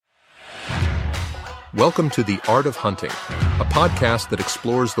Welcome to The Art of Hunting, a podcast that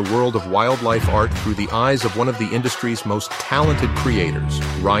explores the world of wildlife art through the eyes of one of the industry's most talented creators,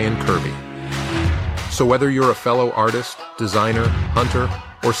 Ryan Kirby. So whether you're a fellow artist, designer, hunter,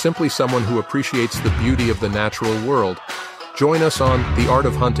 or simply someone who appreciates the beauty of the natural world, join us on The Art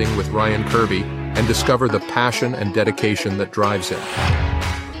of Hunting with Ryan Kirby and discover the passion and dedication that drives him.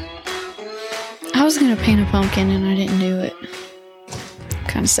 I was going to paint a pumpkin and I didn't do it.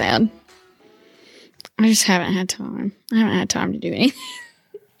 Kind of sad. I just haven't had time. I haven't had time to do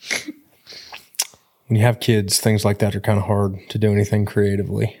anything. When you have kids, things like that are kind of hard to do anything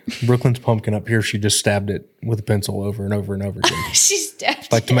creatively. Brooklyn's pumpkin up here, she just stabbed it with a pencil over and over and over again. She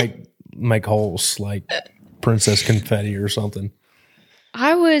stabbed like to make holes, like princess confetti or something.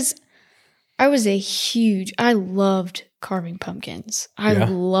 I loved carving pumpkins. I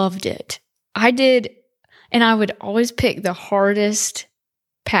loved it. I did, and I would always pick the hardest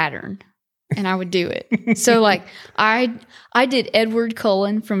pattern. And I would do it. So, like, I did Edward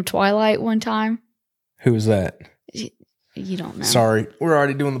Cullen from Twilight one time. Who is that? You don't know. Sorry. We're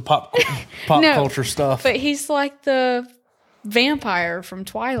already doing the pop culture stuff. But he's like the vampire from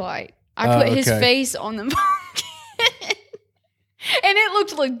Twilight. I put his face on the pumpkin. And it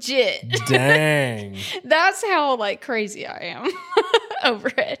looked legit. Dang. That's how, like, crazy I am over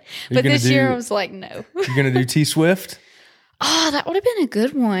it. But this year I was like, no. You're going to do T-Swift? Oh, that would have been a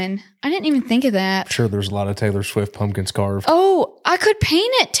good one. I didn't even think of that. I'm sure there's a lot of Taylor Swift pumpkins carved. Oh, I could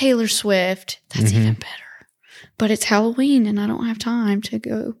paint it Taylor Swift. That's even better. But it's Halloween and I don't have time to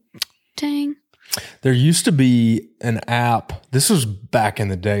go. Dang. There used to be an app. This was back in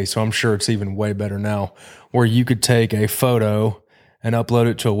the day, so I'm sure it's even way better now, where you could take a photo and upload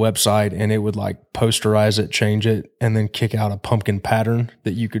it to a website and it would like posterize it, change it, and then kick out a pumpkin pattern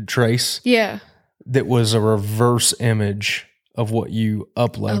that you could trace. Yeah. That was a reverse image of what you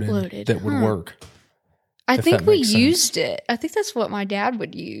uploaded. That would work. I think we used it. I think that's what my dad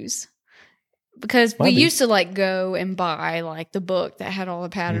would use. Because we used to like go and buy like the book that had all the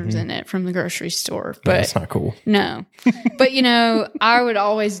patterns in it from the grocery store. But that's not cool. No. But you know, I would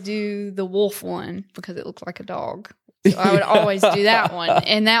always do the wolf one because it looked like a dog. So I would always do that one.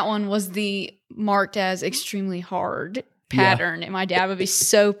 And that one was the marked as extremely hard pattern. And my dad would be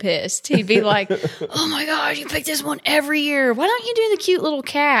so pissed. He'd be like, oh my God, you pick this one every year. Why don't you do the cute little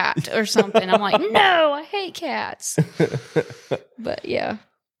cat or something? I'm like, no, I hate cats. But yeah.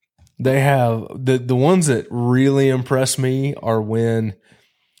 They have the ones that really impress me are when,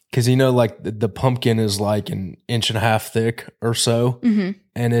 because you know, like the pumpkin is like an inch and a half thick or so. Mm-hmm.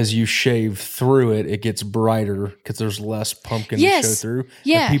 And as you shave through it, it gets brighter because there's less pumpkin to show through.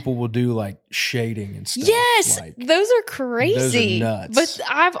 Yeah. And people will do like shading and stuff. Yes. Like, those are crazy. Those are nuts. But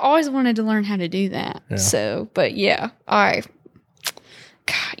I've always wanted to learn how to do that. Yeah. So, but yeah, I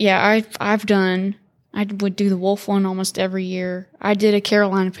would do the wolf one almost every year. I did a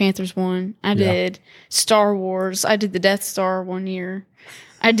Carolina Panthers one. I did Star Wars. I did the Death Star one year.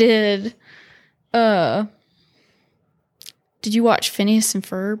 I did, did you watch Phineas and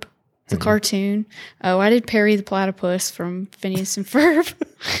Ferb? The cartoon? Oh, I did Perry the Platypus from Phineas and Ferb.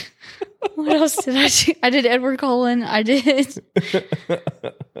 What else did I do? I did Edward Cullen. I did,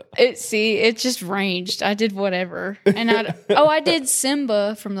 it just ranged. I did whatever. And I did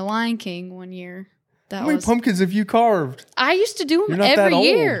Simba from The Lion King one year. How many pumpkins have you carved? I used to do them every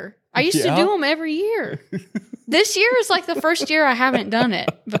year. I used to do them every year. This year is like the first year I haven't done it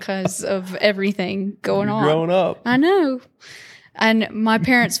because of everything going on. Growing up. I know. And my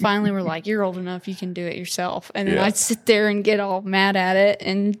parents finally were like, you're old enough, you can do it yourself. And then I'd sit there and get all mad at it.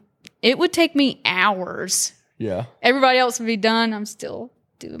 And it would take me hours. Yeah. Everybody else would be done. I'm still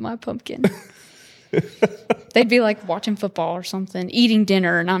doing my pumpkin. They'd be like watching football or something, eating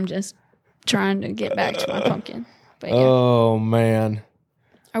dinner. And I'm just trying to get back to my pumpkin. But, Oh, man.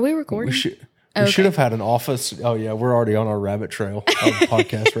 Are we recording? We should have had an office. Oh, yeah. We're already on our rabbit trail, our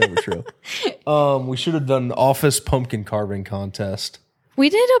podcast rabbit trail. We should have done an office pumpkin carving contest. We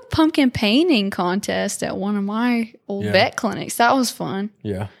did a pumpkin painting contest at one of my old vet clinics. That was fun.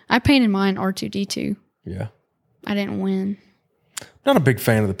 Yeah. I painted mine R2-D2. Yeah. I didn't win. Not a big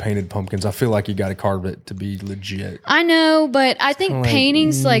fan of the painted pumpkins. I feel like you got to carve it to be legit. I know, but I think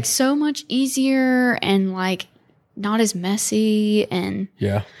painting's like so much easier and like not as messy and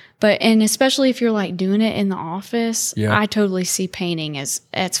and especially if you're like doing it in the office, I totally see painting as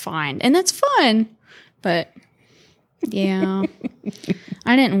that's fine. And that's fun. But yeah.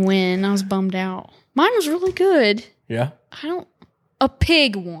 I didn't win. I was bummed out. Mine was really good. Yeah. A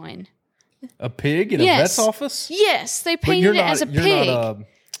pig won. A pig in a vet's office? Yes, they painted it as a pig.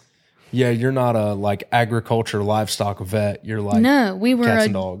 Yeah, you're not a like agriculture livestock vet. You're like no, we were cats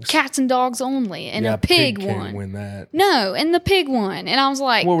and dogs. Cats and dogs only, and Yeah, a pig can't won. win that. No, and the pig won, and I was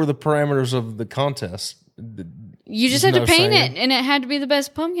like, What were the parameters of the contest? you just had to paint it, and it had to be the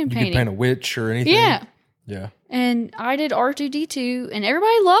best pumpkin You painting. could paint a witch or anything. Yeah. Yeah. And I did R2D2, and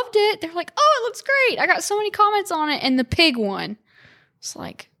everybody loved it. They're like, "Oh, it looks great!" I got so many comments on it, and the pig won. It's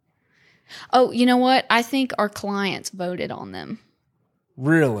like, oh, you know what? I think our clients voted on them.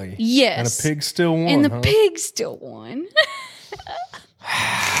 Really? Yes. And a pig still won. And the pig still won.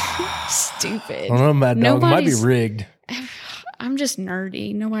 Stupid. I don't know, Mad Dog. It might be rigged. I'm just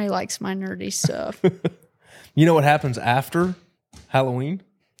nerdy. Nobody likes my nerdy stuff. You know what happens after Halloween?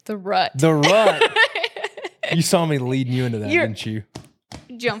 The rut. The rut. You saw me leading you into that, didn't you?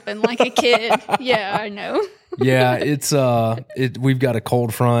 Jumping like a kid. Yeah, I know. Yeah, it's we've got a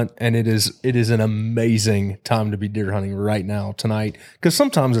cold front, and it is an amazing time to be deer hunting right now tonight, because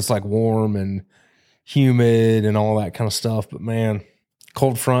sometimes it's like warm and humid and all that kind of stuff, but man,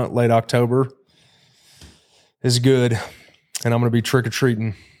 cold front late October is good, and I'm gonna be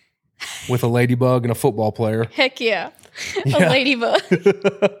trick-or-treating with a ladybug and a football player. Heck yeah. A ladybug.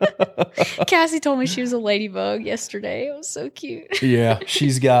 Cassie told me she was a ladybug yesterday. It was so cute. Yeah,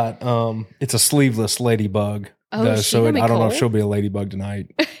 she's got it's a sleeveless ladybug. Oh, though, so I don't know if cold? she'll be a ladybug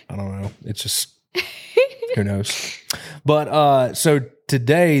tonight. I don't know. It's just who knows. But so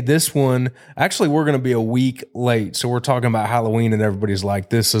today, this one actually we're going to be a week late. So we're talking about Halloween, and everybody's like,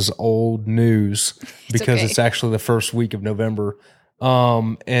 "This is old news," because it's actually the first week of November.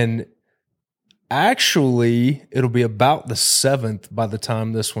 And actually, it'll be about the 7th by the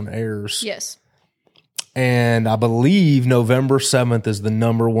time this one airs. Yes. And I believe November 7th is the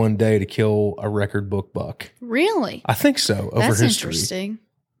number one day to kill a record book buck. Really? I think so, over That's history. interesting.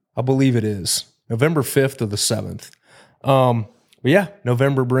 I believe it is. November 5th or the 7th. But yeah,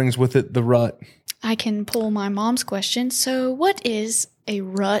 November brings with it the rut. I can pull my mom's question. So, what is a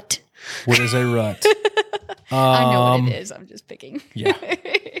rut? What is a rut? I know what it is. I'm just picking. Yeah.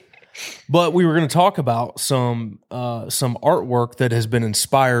 But we were going to talk about some artwork that has been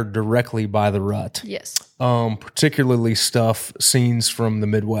inspired directly by the rut. Yes. Particularly scenes from the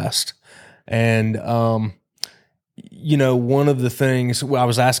Midwest. And, you know, one of the things I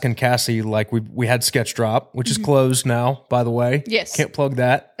was asking Cassie, like we had Sketch Drop, which is closed now, by the way. Yes. Can't plug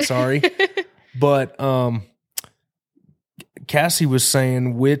that. Sorry. But Cassie was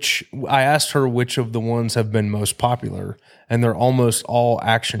saying I asked her which of the ones have been most popular, and they're almost all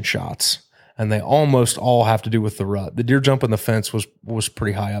action shots, and they almost all have to do with the rut. The deer jumping the fence was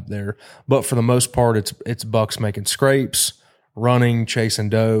pretty high up there, but for the most part, it's bucks making scrapes, running, chasing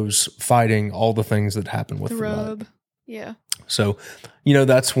does, fighting, all the things that happen with the rut. Yeah. So, you know,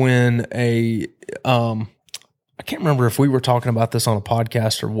 that's when I can't remember if we were talking about this on a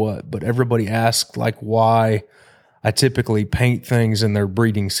podcast or what, but everybody asked like why I typically paint things in their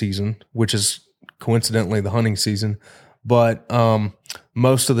breeding season, which is coincidentally the hunting season. But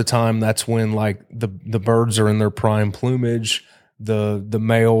most of the time, that's when like the birds are in their prime plumage. The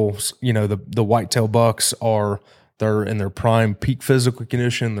males, you know, the whitetail bucks they're in their prime peak physical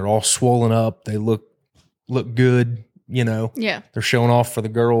condition. They're all swollen up. They look good, you know. Yeah. They're showing off for the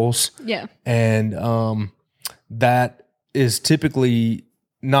girls. Yeah. And that is typically,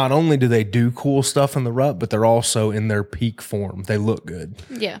 not only do they do cool stuff in the rut, but they're also in their peak form. They look good.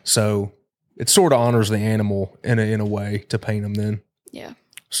 Yeah. So it sort of honors the animal in a way to paint them then. Yeah.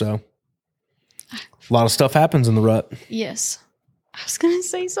 So a lot of stuff happens in the rut. Yes. I was going to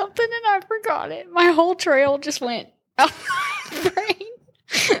say something and I forgot it. My whole trail just went out of my brain.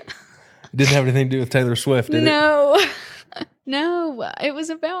 It didn't have anything to do with Taylor Swift, did it? No, it was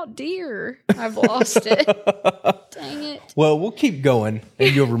about deer. I've lost it. Dang it. Well, we'll keep going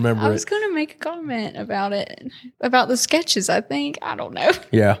and you'll remember I was it. going to make a comment about it, about the sketches, I think. I don't know.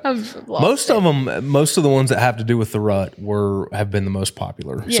 Yeah. I've lost Most of the ones that have to do with the rut have been the most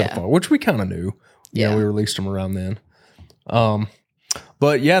popular so far, which we kind of knew. Yeah, we released them around then.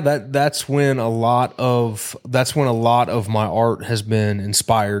 But yeah, that's when a lot of my art has been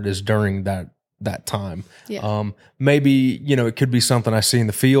inspired, is during that time. Yeah. Maybe, you know, it could be something I see in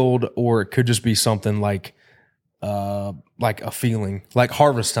the field, or it could just be something like a feeling, like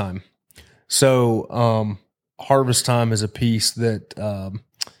harvest time. So harvest time is a piece that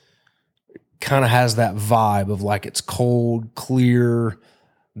kind of has that vibe of like it's cold, clear,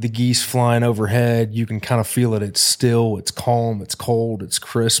 the geese flying overhead. You can kind of feel it. It's still, it's calm, it's cold, it's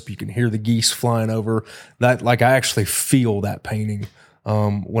crisp. You can hear the geese flying over. That, like, I actually feel that painting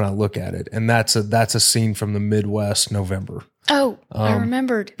when I look at it. And that's a scene from the Midwest, November. Oh, I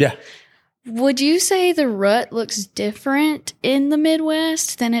remembered. Yeah. Would you say the rut looks different in the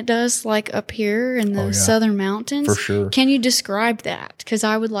Midwest than it does like up here in the Southern Mountains? For sure. Can you describe that? Because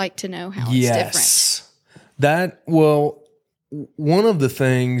I would like to know how it's different. One of the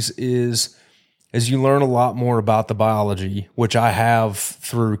things is as you learn a lot more about the biology, which I have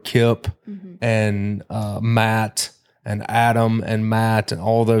through Kip and Matt and Adam and Matt and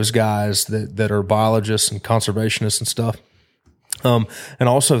all those guys that are biologists and conservationists and stuff. And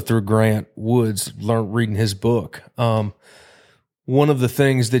also through Grant Woods, reading his book. One of the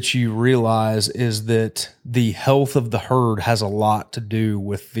things that you realize is that the health of the herd has a lot to do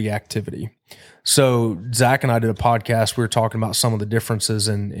with the activity. So Zach and I did a podcast. We were talking about some of the differences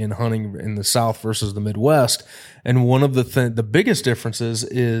in hunting in the South versus the Midwest. And one of the biggest differences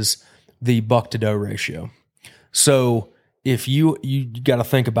is the buck to doe ratio. So if you got to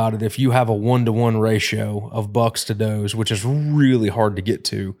think about it, if you have a 1-to-1 ratio of bucks to does, which is really hard to get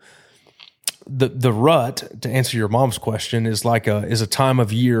to, the rut, to answer your mom's question, is a time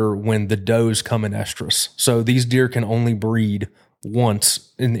of year when the does come in estrus. So these deer can only breed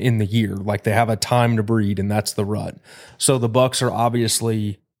once in the year. Like they have a time to breed, and that's the rut. So the bucks are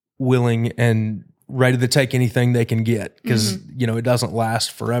obviously willing and ready to take anything they can get because it doesn't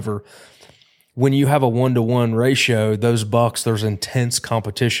last forever. When you have a 1-to-1 ratio, those bucks, there's intense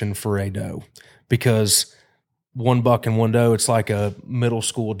competition for a doe because one buck and one doe, it's like a middle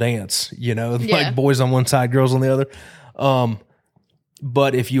school dance, like boys on one side, girls on the other.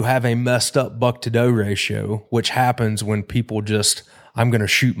 But if you have a messed up buck to doe ratio, which happens when people I'm going to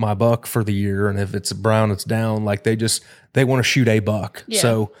shoot my buck for the year. And if it's brown, it's down. Like they want to shoot a buck. Yeah.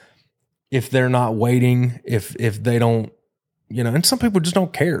 So if they're not waiting, if they don't, and some people just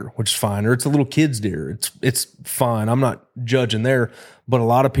don't care, which is fine. Or it's a little kid's deer. It's fine. I'm not judging there, but a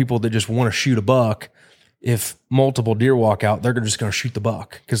lot of people that just want to shoot a buck, if multiple deer walk out, they're just going to shoot the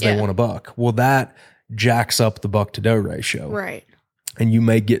buck because they want a buck. Well, that jacks up the buck to doe ratio. Right. And you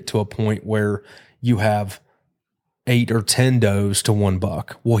may get to a point where you have 8 or 10 does to one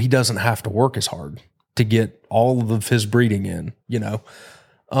buck. Well, he doesn't have to work as hard to get all of his breeding in,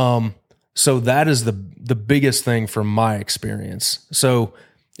 So that is the biggest thing from my experience. So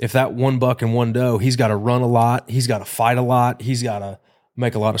if that one buck and one doe, he's got to run a lot, he's got to fight a lot, he's got to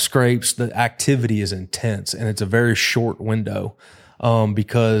make a lot of scrapes. The activity is intense, and it's a very short window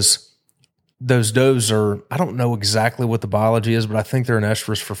because those does I don't know exactly what the biology is, but I think they're in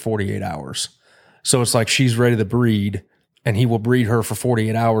estrus for 48 hours. So it's like she's ready to breed, and he will breed her for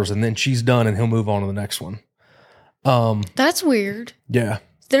 48 hours, and then she's done, and he'll move on to the next one. That's weird. Yeah.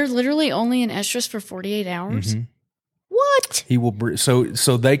 They're literally only in estrus for 48 hours? Mm-hmm. What? He will breed. So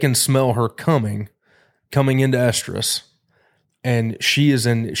they can smell her coming into estrus, and she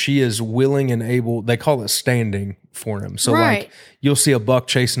is willing and able. They call it standing for him. So like you'll see a buck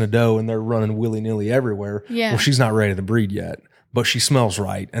chasing a doe, and they're running willy-nilly everywhere. Yeah. Well, she's not ready to breed yet, but she smells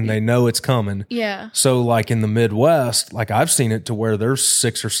right, and they know it's coming. Yeah. So like in the Midwest, like I've seen it to where there's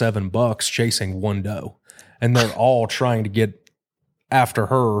 6 or 7 bucks chasing one doe, and they're all trying to get after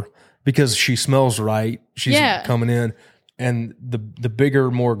her because she smells right. She's coming in, and the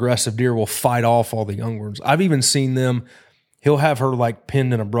bigger, more aggressive deer will fight off all the young ones. I've even seen them. He'll have her like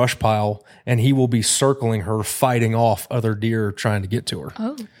pinned in a brush pile, and he will be circling her, fighting off other deer trying to get to her.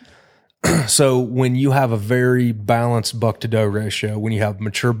 Oh. So when you have a very balanced buck to doe ratio, when you have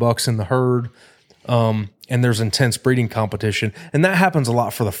mature bucks in the herd, and there's intense breeding competition, and that happens a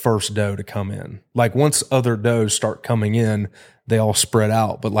lot for the first doe to come in. Like once other does start coming in, they all spread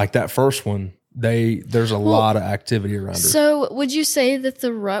out. But like that first one, there's a lot of activity around her. So would you say that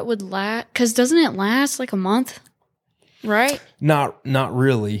the rut would last? Because doesn't it last like a month? Right? Not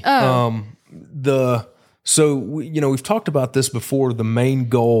really. Oh. We've talked about this before. The main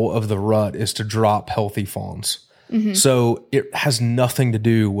goal of the rut is to drop healthy fawns. Mm-hmm. So it has nothing to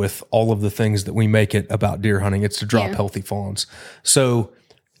do with all of the things that we make it about deer hunting. It's to drop healthy fawns. So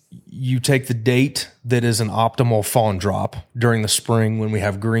you take the date that is an optimal fawn drop during the spring when we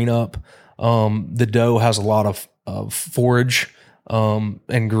have green up. The doe has a lot of forage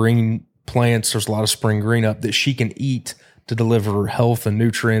and green plants. There's a lot of spring green up that she can eat to deliver health and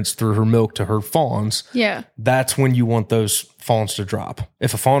nutrients through her milk to her fawns. Yeah. That's when you want those fawns to drop.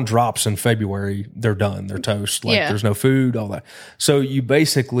 If a fawn drops in February, they're done. They're toast. Like there's no food, all that. So you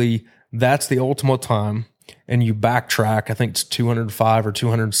basically, that's the ultimate time, and you backtrack. I think it's 205 or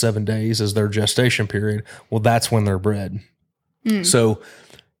 207 days as their gestation period. Well, that's when they're bred. Mm. So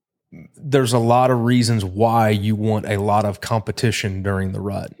there's a lot of reasons why you want a lot of competition during the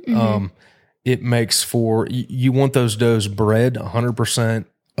rut. Mm-hmm. It makes for, you want those does bred 100%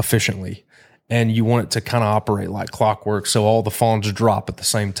 efficiently, and you want it to kind of operate like clockwork. So all the fawns drop at the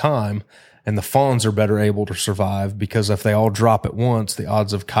same time, and the fawns are better able to survive because if they all drop at once, the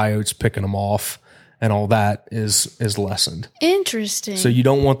odds of coyotes picking them off and all that is lessened. Interesting. So you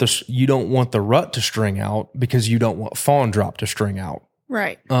don't want the rut to string out because you don't want fawn drop to string out.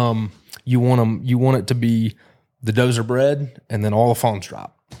 Right. You want it to be the does are bred and then all the fawns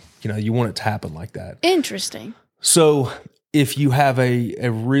drop. You want it to happen like that. Interesting. So if you have a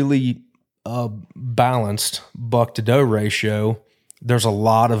really balanced buck to doe ratio, there's a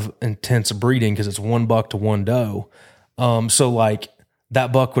lot of intense breeding because it's one buck to one doe. So like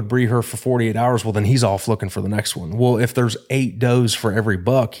that buck would breed her for 48 hours. Well, then he's off looking for the next one. Well, if there's 8 does for every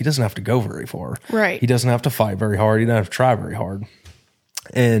buck, he doesn't have to go very far. Right. He doesn't have to fight very hard. He doesn't have to try very hard.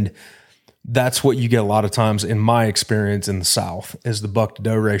 And that's what you get a lot of times in my experience in the South is the buck to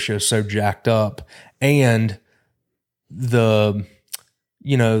doe ratio is so jacked up, and the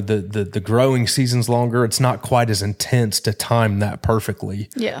growing season's longer. It's not quite as intense to time that perfectly.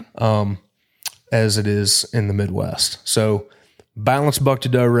 Yeah. As it is in the Midwest. So balanced buck to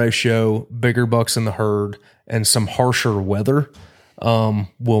doe ratio, bigger bucks in the herd, and some harsher weather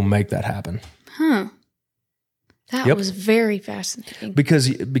will make that happen. Huh. That was very fascinating. Because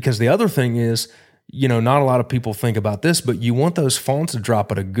the other thing is, not a lot of people think about this, but you want those fawns to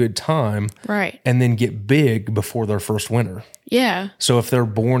drop at a good time. Right. And then get big before their first winter. Yeah. So if they're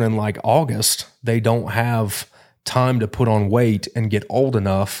born in like August, they don't have time to put on weight and get old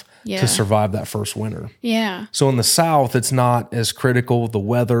enough to survive that first winter. Yeah. So in the South, it's not as critical. The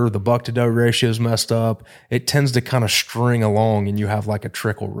weather, the buck to doe ratio is messed up. It tends to kind of string along and you have like a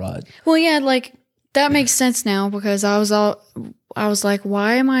trickle rut. Well, yeah, like that makes sense now because I was like,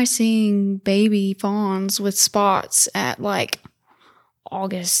 why am I seeing baby fawns with spots at like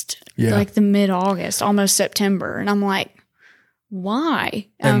August, like the mid-August, almost September. And I'm like, why?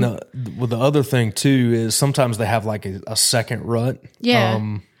 And the other thing too is sometimes they have like a second rut. Yeah.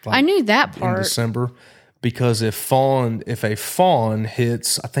 Like I knew that part. In December, because if a fawn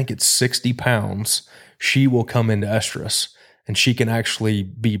hits, I think it's 60 pounds, she will come into estrus and she can actually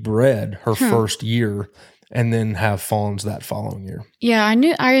be bred her first year and then have fawns that following year. Yeah,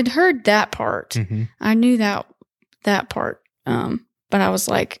 I had heard that part. Mm-hmm. I knew that part. But I was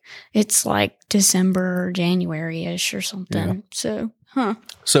like, it's like December or January-ish or something. Yeah.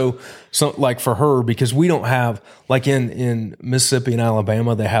 So like for her, because we don't have, like in Mississippi and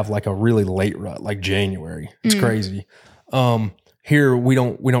Alabama, they have like a really late rut, like January. It's crazy. Here we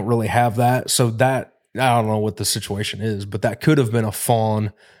don't really have that. So that, I don't know what the situation is, but that could have been a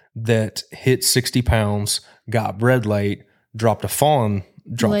fawn that hit 60 pounds, got bred late, dropped fawns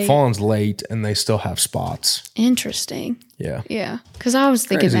late, and they still have spots. Interesting. Yeah. Yeah. Because I was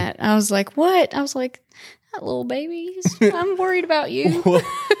thinking that. I was like, what? I was like, that little babies. I'm worried about you.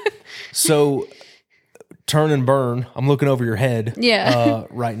 So turn and burn. I'm looking over your head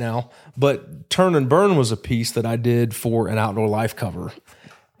right now. But turn and burn was a piece that I did for an outdoor life cover.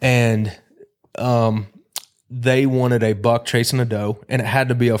 And they wanted a buck chasing a doe, and it had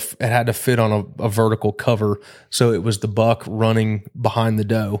to fit on a vertical cover. So it was the buck running behind the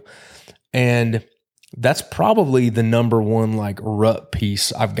doe. And that's probably the number one like rut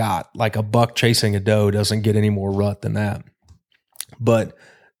piece I've got. Like a buck chasing a doe doesn't get any more rut than that. But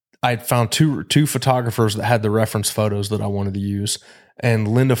I found two photographers that had the reference photos that I wanted to use. And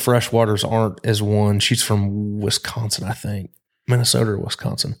Linda Freshwater's art is one. She's from Wisconsin, I think. Minnesota or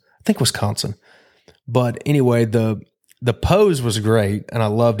Wisconsin. I think Wisconsin. But anyway, the pose was great and I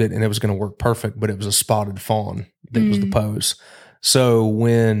loved it and it was going to work perfect, but it was a spotted fawn that was the pose. So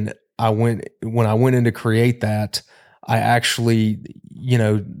when I went in to create that, I actually,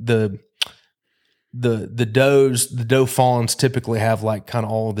 the doe fawns typically have like kind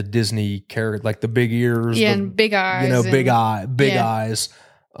of all the Disney character, like the big ears, and big eyes, big eyes.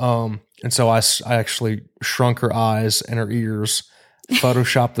 And so I actually shrunk her eyes and her ears,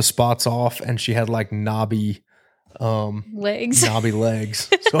 photoshopped the spots off, and she had like knobby legs. So I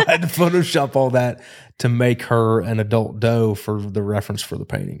had to Photoshop all that to make her an adult doe for the reference for the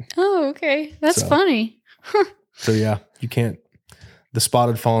painting. Oh, okay. That's funny. So yeah, the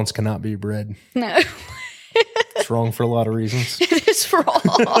spotted fawns cannot be bred. No. It's wrong for a lot of reasons. It is wrong.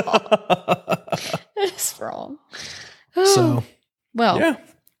 It is wrong. Oh. So, well, yeah.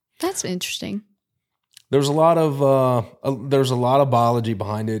 That's interesting. There's a lot of biology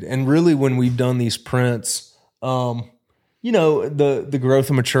behind it, and really, when we've done these prints, the growth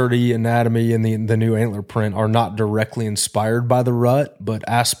and maturity, anatomy, and the new antler print are not directly inspired by the rut, but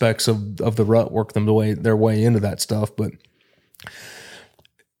aspects of the rut work their way into that stuff. But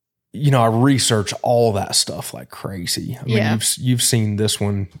I research all that stuff like crazy. I mean, you've seen this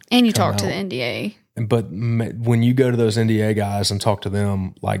one. And you talk to the NDA. But when you go to those NDA guys and talk to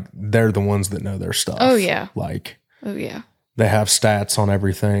them, like they're the ones that know their stuff. Oh, yeah. Like, oh, yeah. They have stats on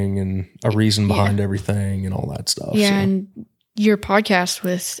everything and a reason behind everything and all that stuff. Yeah. So. And your podcast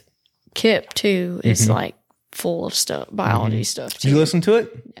with Kip too is like full of stuff, biology stuff too. You listen to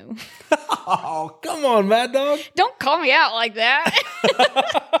it? No. Oh, come on, Mad Dog. Don't call me out like that.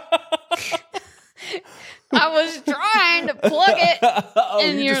 I was trying to plug it.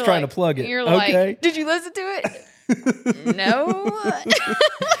 And you're just trying to plug it. You're like, did you listen to it? No.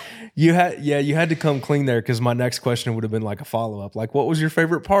 You had to come clean there because my next question would have been like a follow-up. Like, what was your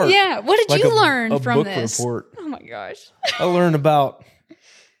favorite part? Yeah. What did you learn from book this? Report. Oh my gosh. I learned about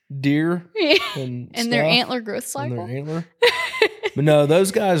deer and their antler growth cycle. And their antler. But no,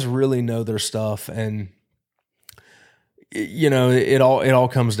 those guys really know their stuff, and it all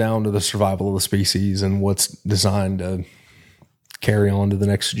comes down to the survival of the species and what's designed to carry on to the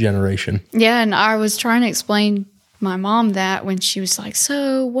next generation. Yeah, and I was trying to explain my mom that when she was like,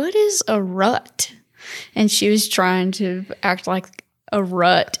 "So, what is a rut?" And she was trying to act like a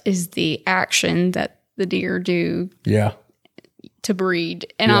rut is the action that the deer do. Yeah. To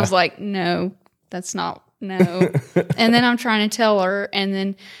breed. And I was like, no, that's not, no. And then I'm trying to tell her, and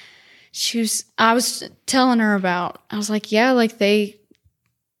then I was telling her I was like, yeah, like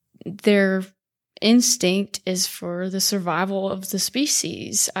their instinct is for the survival of the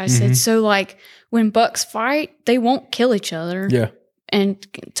species. I said, so like when bucks fight, they won't kill each other. Yeah. And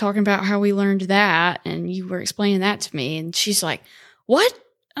talking about how we learned that, and you were explaining that to me, and she's like, what?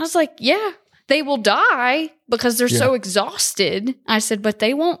 I was like, yeah. They will die because they're so exhausted. I said, but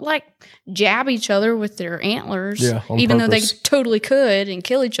they won't like jab each other with their antlers, even though they totally could and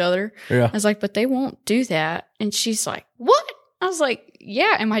kill each other. Yeah. I was like, but they won't do that. And she's like, what? I was like,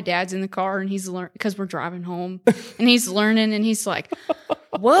 yeah. And my dad's in the car and he's learning because we're driving home and he's learning and he's like,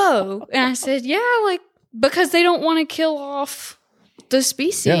 whoa. And I said, yeah, like because they don't want to kill off the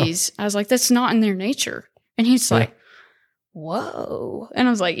species. Yeah. I was like, that's not in their nature. And he's like, whoa. And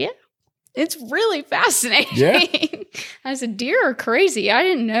I was like, yeah. It's really fascinating. Yeah. I said, deer are crazy. I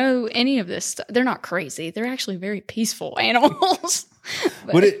didn't know any of this stuff. They're not crazy. They're actually very peaceful animals.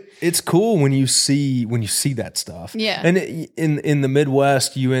 but it's cool when you see that stuff. Yeah. And in the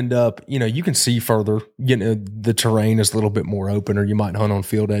Midwest, you end up, you can see further. The terrain is a little bit more open, or you might hunt on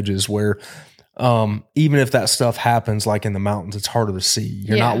field edges where even if that stuff happens like in the mountains, it's harder to see.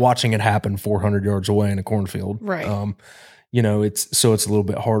 You're not watching it happen 400 yards away in a cornfield. Right. It's a little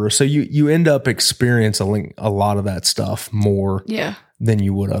bit harder. So you end up experiencing a lot of that stuff more than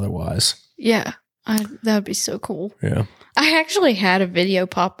you would otherwise. Yeah. That would be so cool. Yeah. I actually had a video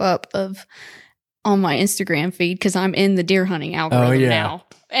pop up on my Instagram feed because I'm in the deer hunting algorithm now.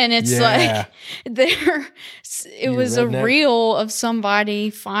 And it's like it was a reel of somebody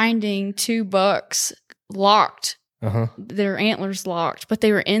finding 2 bucks locked. Their antlers locked, but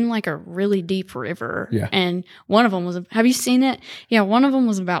they were in like a really deep river. Yeah. And one of them have you seen it? Yeah. One of them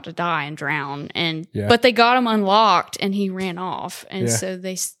was about to die and drown, but they got him unlocked and he ran off. And so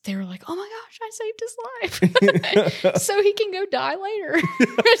they were like, oh my gosh, I saved his life. So he can go die later.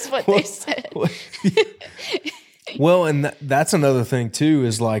 That's what they said. Well, and that's another thing too,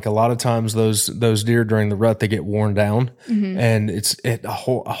 is like a lot of times those deer during the rut, they get worn down, and a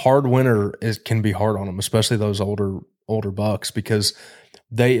hard winter can be hard on them, especially those older bucks, because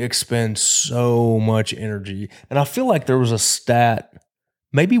they expend so much energy. And I feel like there was a stat,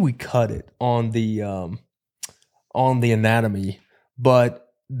 maybe we cut it on the anatomy, but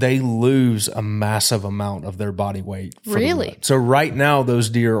they lose a massive amount of their body weight. Really? So right now, those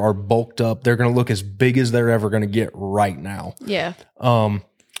deer are bulked up. They're going to look as big as they're ever going to get right now. Yeah.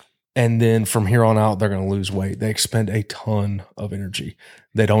 And then from here on out, they're going to lose weight. They expend a ton of energy.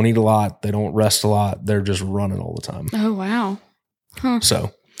 They don't eat a lot. They don't rest a lot. They're just running all the time. Oh, wow. Huh.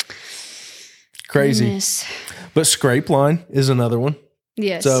 So crazy. Goodness. But scrape line is another one.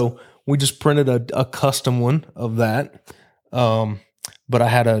 Yes. So we just printed a custom one of that. But I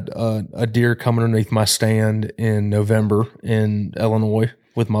had a deer come underneath my stand in November in Illinois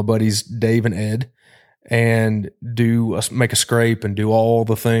with my buddies Dave and Ed, and make a scrape and do all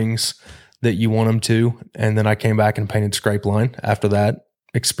the things that you want them to. And then I came back and painted scrape line after that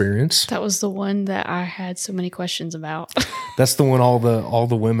experience. That was the one that I had so many questions about. That's the one all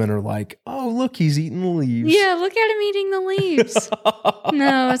the women are like, oh, look, he's eating the leaves. Yeah, look at him eating the leaves.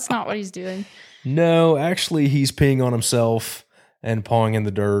 No, that's not what he's doing. No, actually, he's peeing on himself and pawing in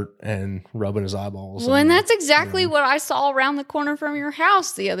the dirt and rubbing his eyeballs. Well, and that's exactly what I saw around the corner from your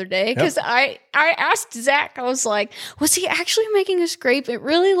house the other day. Because I asked Zach, I was like, was he actually making a scrape? It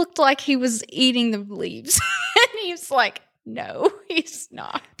really looked like he was eating the leaves. And he was like, no, he's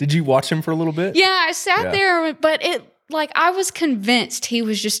not. Did you watch him for a little bit? Yeah, I sat there, but I was convinced he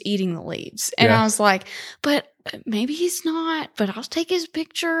was just eating the leaves. And I was like, but maybe he's not, but I'll take his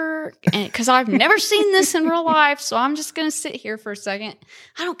picture because I've never seen this in real life. So I'm just going to sit here for a second.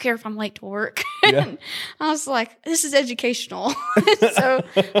 I don't care if I'm late to work. Yeah. I was like, this is educational. So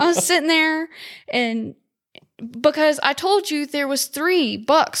I was sitting there, and because I told you there was 3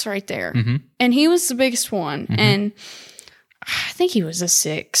 bucks right there, and he was the biggest one. And I think he was a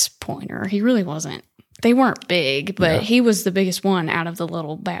 6-pointer. He really wasn't. They weren't big, but he was the biggest one out of the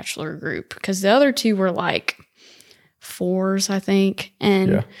little bachelor group, because the other 2 were like 4s, I think.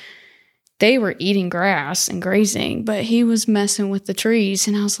 And they were eating grass and grazing, but he was messing with the trees.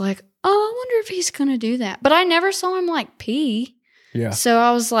 And I was like, oh, I wonder if he's going to do that. But I never saw him like pee. Yeah. So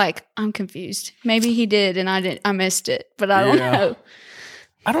I was like, I'm confused. Maybe he did, and I missed it, but I don't know.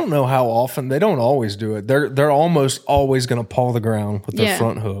 I don't know how often. They don't always do it. They're almost always going to paw the ground with their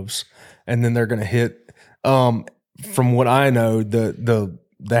front hooves, and then they're going to hit. From what I know,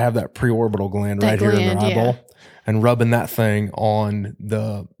 they have that preorbital gland right here in their eyeball, and rubbing that thing on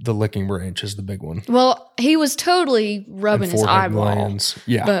the licking branch is the big one. Well, he was totally rubbing his eyeball, glands.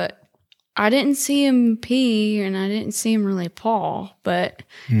 But I didn't see him pee, and I didn't see him really paw, but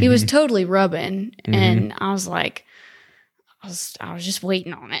he was totally rubbing, and I was like, I was just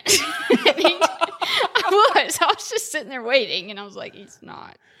waiting on it. I was just sitting there waiting, and I was like, he's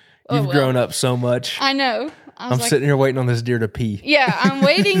not. You've grown up so much. I know. I'm sitting here waiting on this deer to pee. Yeah, I'm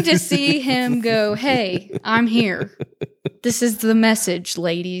waiting to see him go, hey, I'm here. This is the message,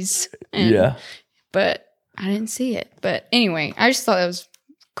 ladies. But I didn't see it. But anyway, I just thought that was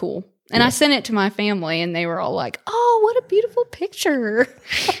cool. And I sent it to my family, and they were all like, oh, what a beautiful picture.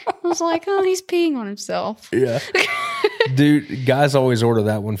 I was like, oh, he's peeing on himself. Yeah. Dude, guys always order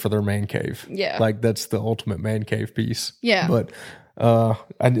that one for their man cave. Yeah. Like, that's the ultimate man cave piece. Yeah. But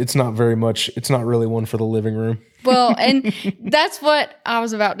it's not very much. It's not really one for the living room. Well, and that's what I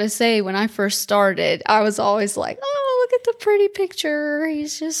was about to say when I first started. I was always like, oh, look at the pretty picture.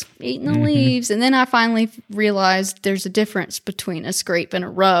 He's just eating the leaves. And then I finally realized there's a difference between a scrape and a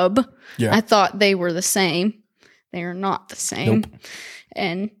rub. Yeah. I thought they were the same. They are not the same. Nope.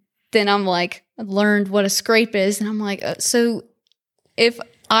 And then I'm like, I learned what a scrape is. And I'm like, so if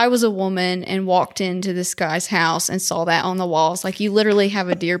I was a woman and walked into this guy's house and saw that on the walls, like, you literally have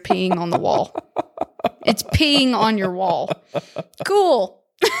a deer peeing on the wall. It's peeing on your wall. Cool.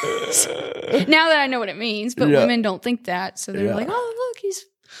 Now that I know what it means, but women don't think that. So they're like, oh, look, he's...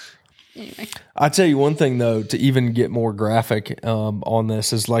 Anyway. I'll tell you one thing, though, to even get more graphic on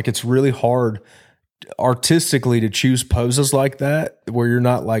this is, like, it's really hard artistically to choose poses like that where you're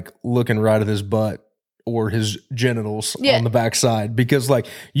not, like, looking right at his butt or his genitals on the backside, because, like,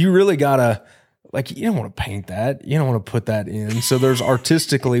 you really gotta, like, you don't want to paint that, you don't want to put that in. So there's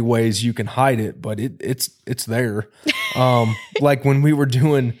artistically ways you can hide it, but it's there. Like when we were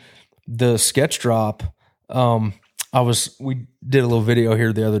doing the sketch drop, we did a little video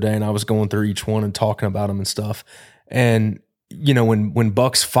here the other day, and I was going through each one and talking about them and stuff. And you know, when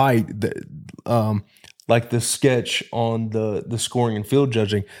bucks fight, like the sketch on the scoring and field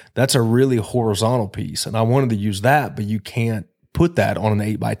judging, that's a really horizontal piece. And I wanted to use that, but you can't put that on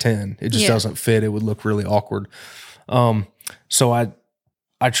an 8x10. It just doesn't fit. It would look really awkward. So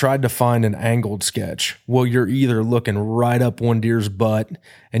I tried to find an angled sketch. Well, you're either looking right up one deer's butt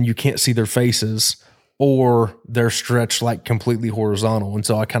and you can't see their faces, or they're stretched like completely horizontal. And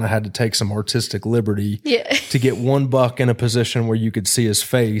so I kind of had to take some artistic liberty to get one buck in a position where you could see his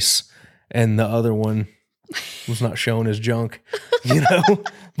face, and the other one was not showing his junk, you know.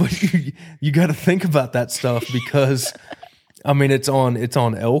 But you got to think about that stuff, because I mean, it's on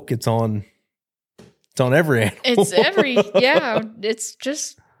elk, it's on every animal. It's it's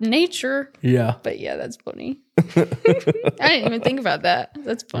just nature. Yeah. But yeah, that's funny. I didn't even think about that.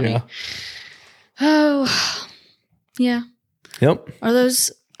 That's funny. Yeah. Oh, yeah. Yep. Are those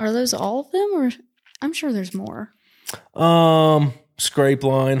all of them, or I'm sure there's more. Scrape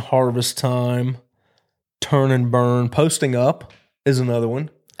line, harvest time, turn and burn, posting up is another one.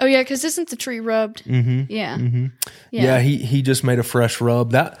 Oh yeah, because isn't the tree rubbed? Mm-hmm. Yeah. Mm-hmm. Yeah. He just made a fresh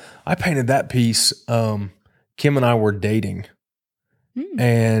rub. That I painted that piece. Kim and I were dating,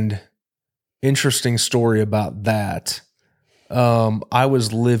 and interesting story about that. I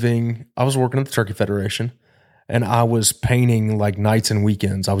was working at the Turkey Federation, and I was painting like nights and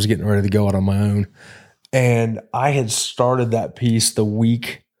weekends. I was getting ready to go out on my own. And I had started that piece the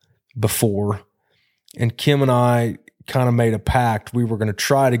week before, and Kim and I kind of made a pact. We were going to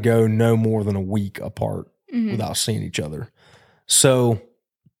try to go no more than a week apart without seeing each other. So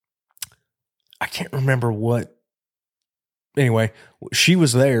I can't remember what. Anyway, she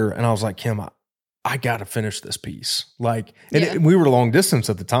was there, and I was like, Kim, I got to finish this piece. Like, and we were long distance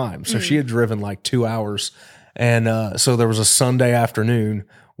at the time. So she had driven like 2 hours. And so there was a Sunday afternoon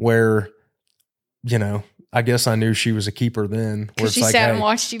where, you know, I guess I knew she was a keeper then. Where it's she like, sat hey, and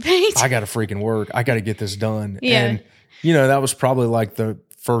watched you paint. I got to freaking work. I got to get this done. Yeah. And, you know, that was probably like the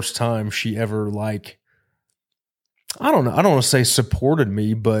first time she ever like, I don't know. I don't want to say supported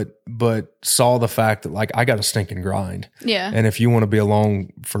me, but saw the fact that like I got to stinking grind. Yeah. And if you want to be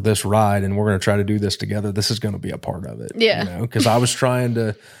along for this ride and we're going to try to do this together, this is going to be a part of it. Yeah. You know, because I was trying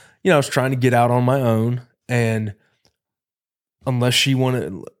to, you know, I was trying to get out on my own, and unless she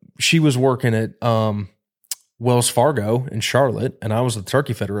was working at Wells Fargo in Charlotte, and I was the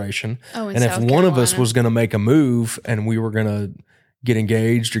Turkey Federation. Oh, and if one of us was going to make a move and we were going to get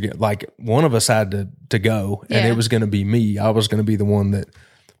engaged or get like one of us had to go, and it was going to be me. I was going to be the one that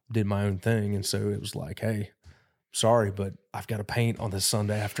did my own thing. And so it was like, hey, sorry, but I've got to paint on this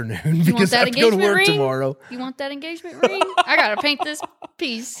Sunday afternoon because I have to go to work tomorrow. You want that engagement ring? I got to paint this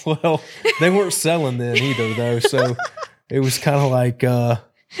piece. Well, they weren't selling then either though. So it was kind of like,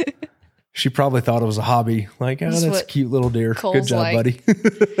 she probably thought it was a hobby. Like, oh, that's a cute little deer. Cole's good job, like, buddy.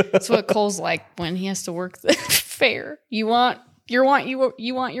 That's what Cole's like when he has to work the fair. You want your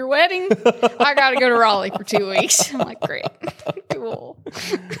wedding? I got to go to Raleigh for 2 weeks. I'm like, great, cool.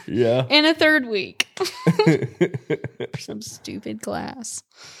 Yeah. In a third week, for some stupid class.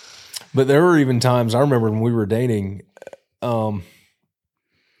 But there were even times I remember when we were dating. You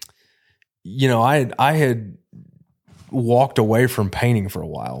know, I had walked away from painting for a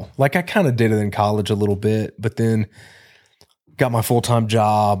while. Like I kind of did it in college a little bit, but then got my full-time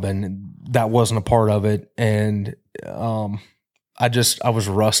job and that wasn't a part of it. And I was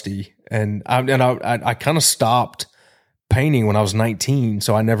rusty, and I kind of stopped painting when I was 19.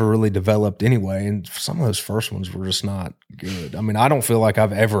 So I never really developed anyway. And some of those first ones were just not good. I mean, I don't feel like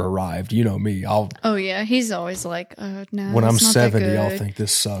I've ever arrived. You know me. Oh yeah. He's always like, no, when I'm 70, I'll think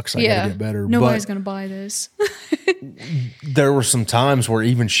this sucks. I gotta get better. Nobody's going to buy this. There were some times where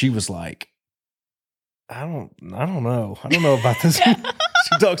even she was like, I don't know. I don't know about this.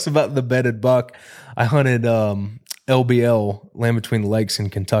 She talks about the bedded buck. I hunted LBL, Land Between the Lakes in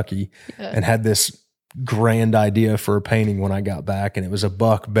Kentucky, and had this grand idea for a painting when I got back, and it was a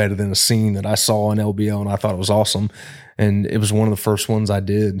buck bedded in a scene that I saw on LBL, and I thought it was awesome. And it was one of the first ones I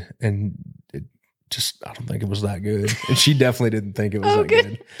did, and it just, I don't think it was that good. And she definitely didn't think it was that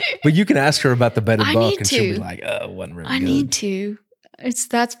good. But you can ask her about the bedded buck, and she'll be like, oh, it wasn't really good. I need to.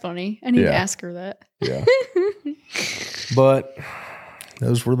 That's funny. I need to ask her that. Yeah. But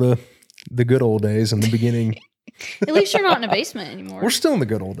those were the good old days in the beginning. At least you're not in a basement anymore. We're still in the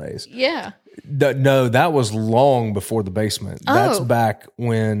good old days. Yeah. No, that was long before the basement. Oh. That's back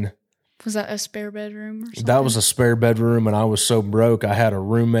when. Was that a spare bedroom or something? That was a spare bedroom, and I was so broke. I had a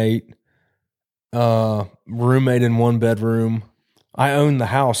roommate in one bedroom. I owned the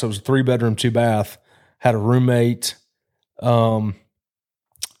house. It was a 3-bedroom, 2-bath. Had a roommate,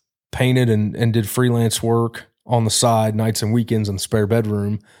 painted and did freelance work on the side, nights and weekends in the spare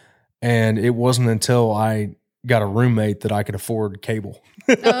bedroom. And it wasn't until I got a roommate that I could afford cable.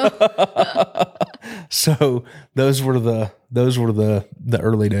 Oh. So those were the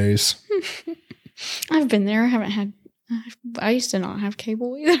early days. I've been there. I used to not have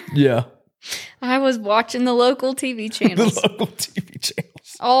cable either. Yeah. I was watching the local TV channels. The local TV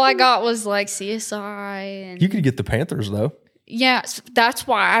channels. All I got was like CSI. And you could get the Panthers though. Yeah, that's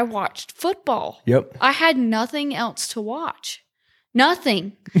why I watched football. Yep. I had nothing else to watch.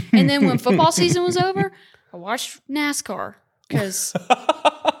 Nothing. And then when football season was over, I watched NASCAR because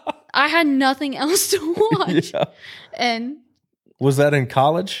I had nothing else to watch. Yeah. And was that in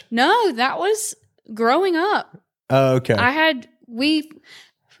college? No, that was growing up. Oh, okay.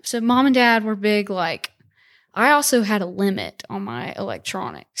 So mom and dad were big, like, I also had a limit on my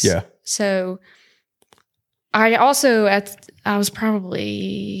electronics. Yeah. So I was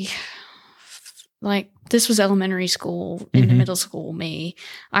probably like, this was elementary school, into middle school me.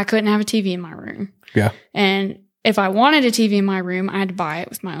 I couldn't have a TV in my room. Yeah. And if I wanted a TV in my room, I had to buy it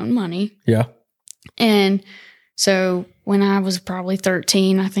with my own money. Yeah. And so when I was probably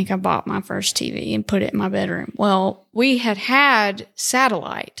 13, I think I bought my first TV and put it in my bedroom. Well, we had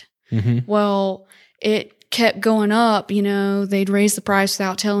satellite. Mm-hmm. Well, it kept going up, they'd raise the price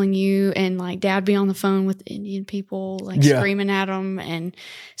without telling you. And like Dad be on the phone with Indian people, like screaming at them. And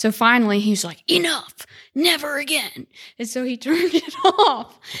so finally he's like, enough, never again. And so he turned it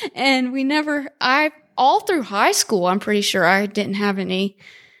off. And all through high school, I'm pretty sure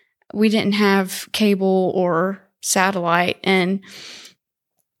we didn't have cable or satellite. And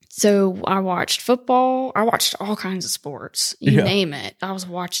so I watched football. I watched all kinds of sports. You name it. I was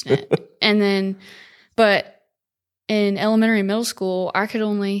watching it. And then, but in elementary and middle school, I could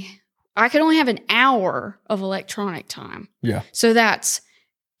only have an hour of electronic time. Yeah. So that's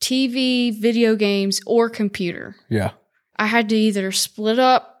TV, video games, or computer. Yeah. I had to either split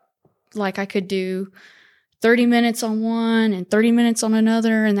up, like I could do 30 minutes on one and 30 minutes on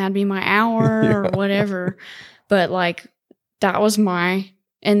another, and that'd be my hour or whatever. But like that was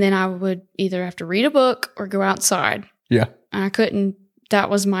and then I would either have to read a book or go outside. Yeah. That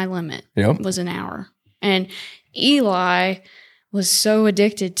was my limit. Yep. Was an hour. And Eli was so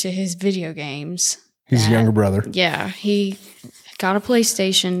addicted to his video games. He's a younger brother. Yeah. He got a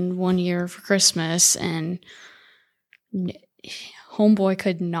PlayStation one year for Christmas, and homeboy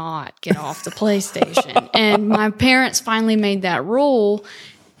could not get off the PlayStation. And my parents finally made that rule.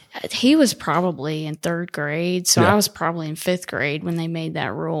 He was probably in 3rd grade, so I was probably in 5th grade when they made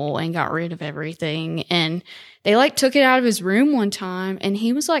that rule and got rid of everything. And they like took it out of his room one time, and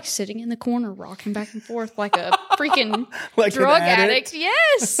he was like sitting in the corner rocking back and forth like a freaking like drug addict.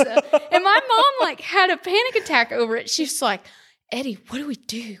 Yes. And my mom like had a panic attack over it. She's like, Eddie, what do we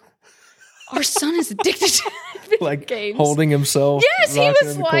do? Our son is addicted to video like games. Holding himself. Yes, he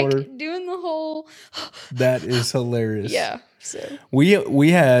was like doing the whole. That is hilarious. Yeah. So we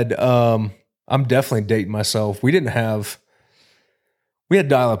had I'm definitely dating myself. We had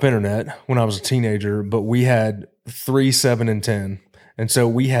dial-up internet when I was a teenager, but we had 3, 7, and 10. And so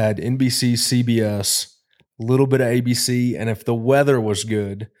we had NBC, CBS, a little bit of ABC, and if the weather was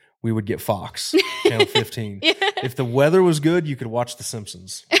good, we would get Fox, channel 15. Yeah. If the weather was good, you could watch The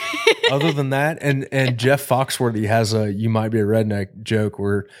Simpsons. Other than that, and Jeff Foxworthy has a "You Might Be a Redneck" joke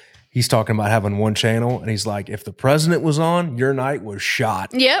where he's talking about having one channel, and he's like, if the president was on, your night was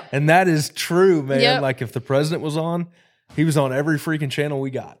shot. Yep. And that is true, man. Yep. Like if the president was on, he was on every freaking channel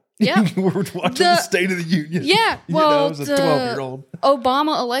we got. Yeah. We were watching the State of the Union. Yeah. Well, as a 12-year-old.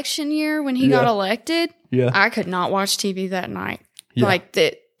 Obama election year when he got elected, yeah. I could not watch TV that night. Yeah. Like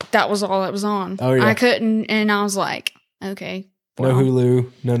that was all that was on. Oh, yeah. I couldn't, and I was like, okay. Well, no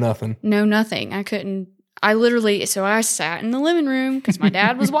Hulu, no nothing. No, nothing. I couldn't. So I sat in the living room because my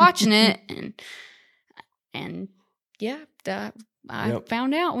dad was watching it, and yeah, I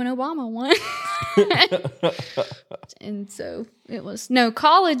found out when Obama won. And so it was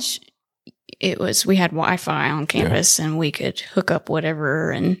college. It was, we had Wi-Fi on campus and we could hook up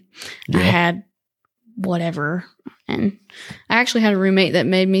whatever, and I had whatever. And I actually had a roommate that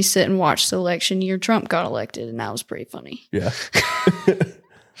made me sit and watch the election year Trump got elected, and that was pretty funny. Yeah.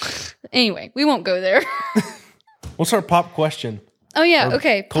 Anyway, we won't go there. What's our pop question? Oh, yeah.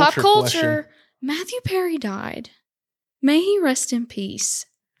 Okay. Pop culture. Question. Matthew Perry died. May he rest in peace.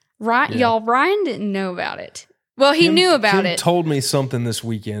 Right, y'all, Ryan didn't know about it. Well, he knew about it. He told me something this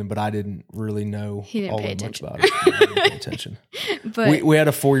weekend, but I didn't really know all that much about it. I didn't pay attention. But we had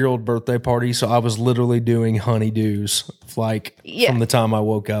a 4-year-old birthday party, so I was literally doing honeydews from the time I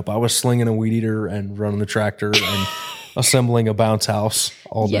woke up. I was slinging a weed eater and running the tractor and assembling a bounce house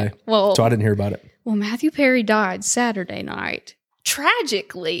all day. Well, so I didn't hear about it. Well, Matthew Perry died Saturday night.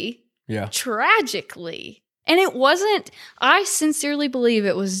 Tragically. Yeah. Tragically. And it wasn't, I sincerely believe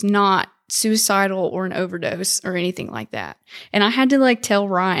it was not suicidal or an overdose or anything like that. And I had to tell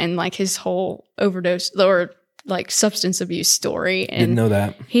Ryan his whole overdose or substance abuse story. And didn't know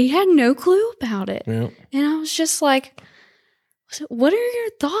that. He had no clue about it. Yeah. And I was just like, what are your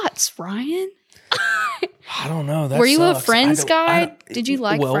thoughts, Ryan? I don't know. That Were you sucks. a Friends guy? Did you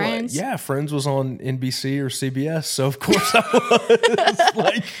like Friends? Yeah, Friends was on NBC or CBS, so of course I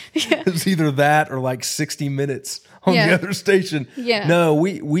was. It was either that or 60 Minutes on the other station. Yeah. No,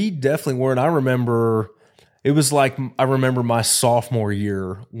 we definitely weren't. I remember it was I remember my sophomore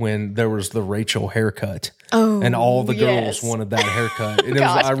year when there was the Rachel haircut. Oh, and all the girls wanted that haircut. And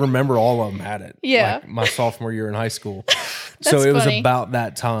I remember all of them had it. Yeah. My sophomore year in high school. So it was about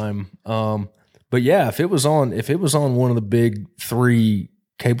that time. But yeah, if it was on one of the big 3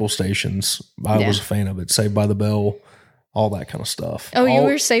 cable stations, I was a fan of it. Saved by the Bell, all that kind of stuff. Oh, you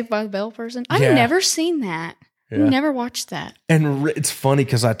were a Saved by the Bell person? I've never seen that. Yeah. Never watched that. And it's funny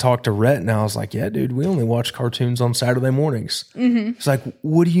because I talked to Rhett and I was like, yeah, dude, we only watch cartoons on Saturday mornings. Mm-hmm. It's like,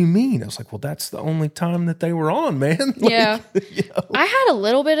 what do you mean? I was like, well, that's the only time that they were on, man. Yeah. I had a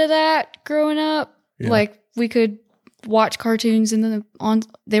little bit of that growing up. Yeah. we could watch cartoons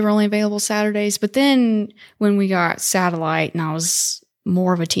they were only available Saturdays. But then when we got satellite and I was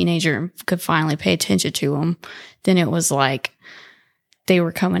more of a teenager and could finally pay attention to them, then it was like they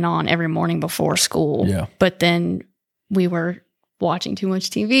were coming on every morning before school. Yeah. But then we were watching too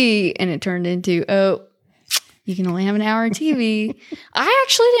much TV and it turned into, you can only have an hour of TV. I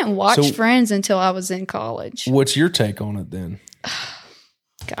actually didn't watch Friends until I was in college. What's your take on it then?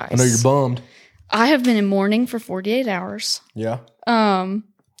 Guys, I know you're bummed. I have been in mourning for 48 hours. Yeah.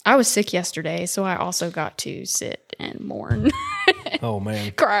 I was sick yesterday, so I also got to sit and mourn. Oh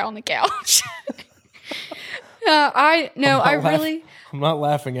man. Cry on the couch. I'm not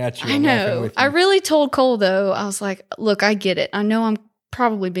laughing at you. I know. I really told Cole though, I was like, look, I get it. I know I'm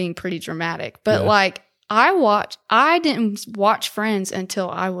probably being pretty dramatic, but like I didn't watch Friends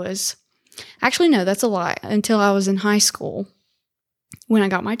until actually no, that's a lie. Until I was in high school when I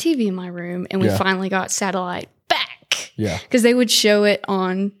got my TV in my room and we finally got satellite back. Yeah. Because they would show it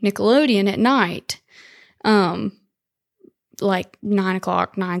on Nickelodeon at night. Like 9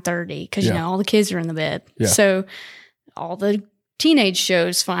 o'clock, 9:30, because you know all the kids are in the bed. Yeah. So all the teenage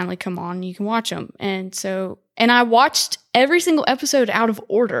shows finally come on and you can watch them. And I watched every single episode out of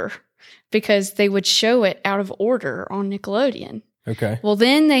order because they would show it out of order on Nickelodeon. Okay. Well,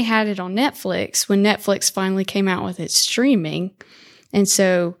 then they had it on Netflix when Netflix finally came out with its streaming. And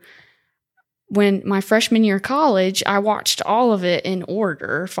so when my freshman year of college, I watched all of it in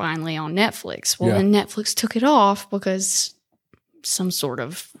order finally on Netflix. Well, then Netflix took it off because some sort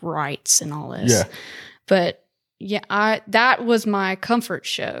of rights and all this. Yeah. But yeah, that was my comfort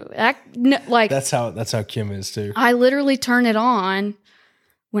show. That's how Kim is too. I literally turn it on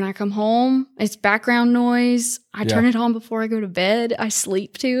when I come home. It's background noise. I turn it on before I go to bed. I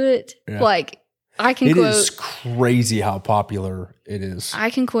sleep to it. Yeah. Like I can quote. It is crazy how popular it is.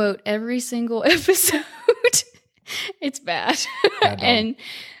 I can quote every single episode. It's bad. And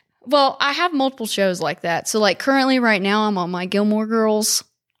well, I have multiple shows like that. So like currently right now I'm on my Gilmore Girls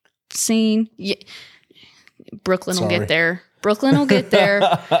scene. Yeah. Brooklyn will get there.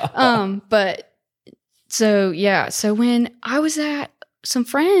 But so when I was at some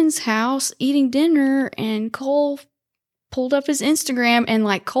friend's house eating dinner and Cole pulled up his Instagram and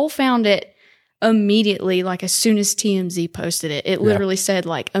like Cole found it immediately, like as soon as TMZ posted it. It literally said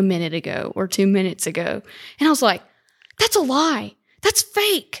like a minute ago or 2 minutes ago. And I was like, that's a lie. That's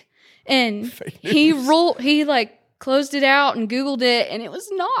fake. And he like closed it out and Googled it and it was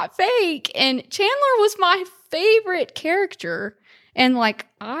not fake. And Chandler was my favorite character. And like,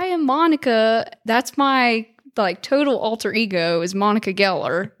 I am Monica. That's my like total alter ego is Monica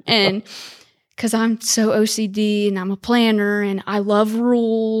Geller. And because I'm so OCD and I'm a planner and I love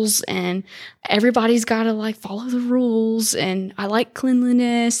rules and everybody's got to like follow the rules and I like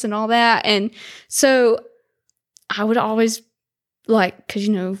cleanliness and all that. And so I would always like, because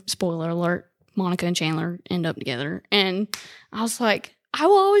you know, spoiler alert, Monica and Chandler end up together. And I was like, I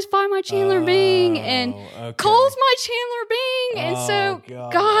will always buy my Chandler Bing. And Cole's my Chandler Bing. And so,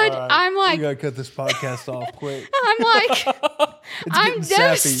 God, right. I'm like, you got to cut this podcast off quick. I'm like, I'm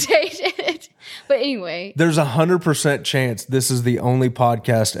devastated. But anyway. There's 100% chance this is the only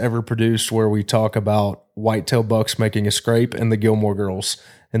podcast ever produced where we talk about whitetail bucks making a scrape and the Gilmore Girls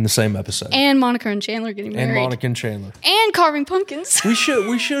in the same episode. And Monica and Chandler getting married. And Monica and Chandler. And carving pumpkins. We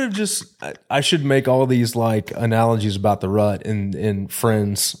should have just, I should make all these like analogies about the rut in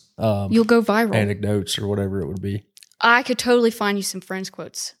Friends. You'll go viral. Anecdotes or whatever it would be. I could totally find you some Friends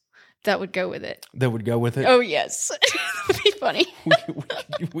quotes that would go with it. That would go with it? Oh, yes. It would be funny.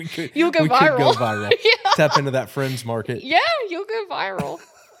 we could. You'll go viral. Could go viral. Yeah. Tap into that Friends market. Yeah, you'll go viral.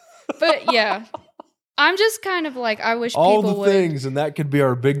 But yeah. I'm just kind of like, I wish all people the would. Things, and that could be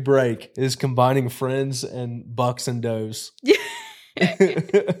our big break, is combining Friends and bucks and does.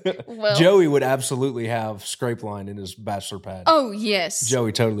 Well, Joey would absolutely have scrape line in his bachelor pad. Oh, yes.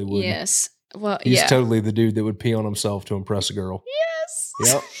 Joey totally would. Yes. Well, he's totally the dude that would pee on himself to impress a girl. Yes.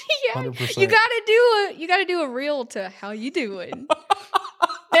 Yep. Yeah. 100%. You gotta do a reel to how you doing.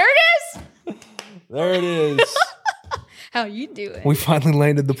 There it is. There it is. How you doing? We finally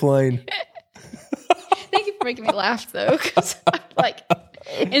landed the plane. Thank you for making me laugh, though, because I'm like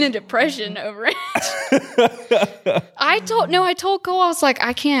in a depression over it. I told Cole, I was like,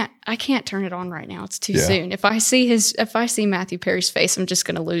 I can't turn it on right now. It's too soon. If I see Matthew Perry's face, I'm just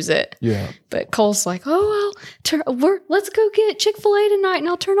gonna lose it. Yeah. But Cole's like, oh well, let's go get Chick-fil-A tonight, and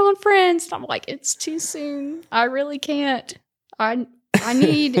I'll turn on Friends. And I'm like, it's too soon. I really can't.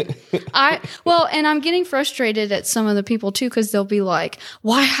 And I'm getting frustrated at some of the people too, because they'll be like,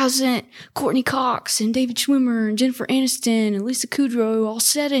 why hasn't Courtney Cox and David Schwimmer and Jennifer Aniston and Lisa Kudrow all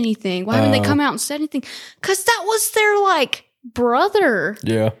said anything? Why haven't they come out and said anything? Because that was their like brother.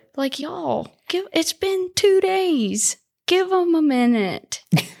 Yeah. Like, y'all, it's been 2 days. Give them a minute.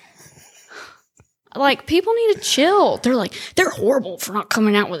 Like, people need to chill. They're like, they're horrible for not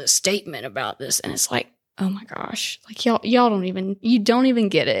coming out with a statement about this. And it's like, oh my gosh. Like, y'all don't even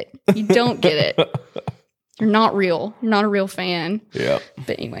get it. You don't get it. You're not real. You're not a real fan. Yeah.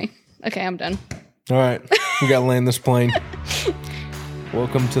 But anyway. Okay, I'm done. All right. We got to land this plane.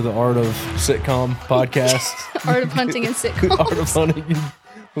 Welcome to the Art of Sitcom podcast. Art of Hunting and Sitcoms. Art of Hunting.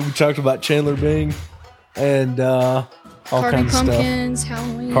 We talked about Chandler Bing and all Carving kinds of pumpkins, stuff.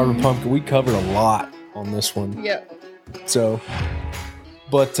 Halloween. Carving pumpkin. We covered a lot on this one. Yep. So,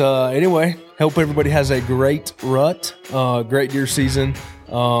 but anyway, hope everybody has a great rut, great deer season.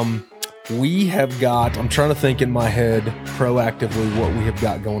 We have got, I'm trying to think in my head proactively what we have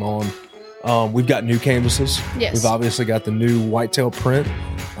got going on. We've got new canvases. Yes. We've obviously got the new Whitetail print.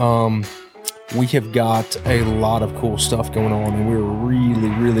 We have got a lot of cool stuff going on, and we're really,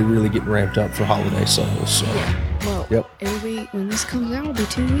 really, really getting ramped up for holiday sales. So, yeah. Well, yep. When this comes out, it'll be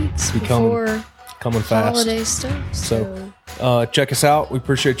 2 weeks coming fast. Holiday stuff. So check us out. We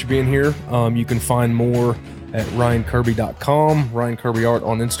appreciate you being here. You can find more at ryankirby.com, Ryan Kirby Art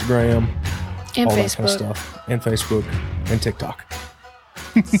on Instagram, and all Facebook. that kind of stuff, and Facebook and TikTok.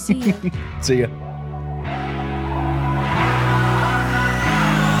 See ya. See ya.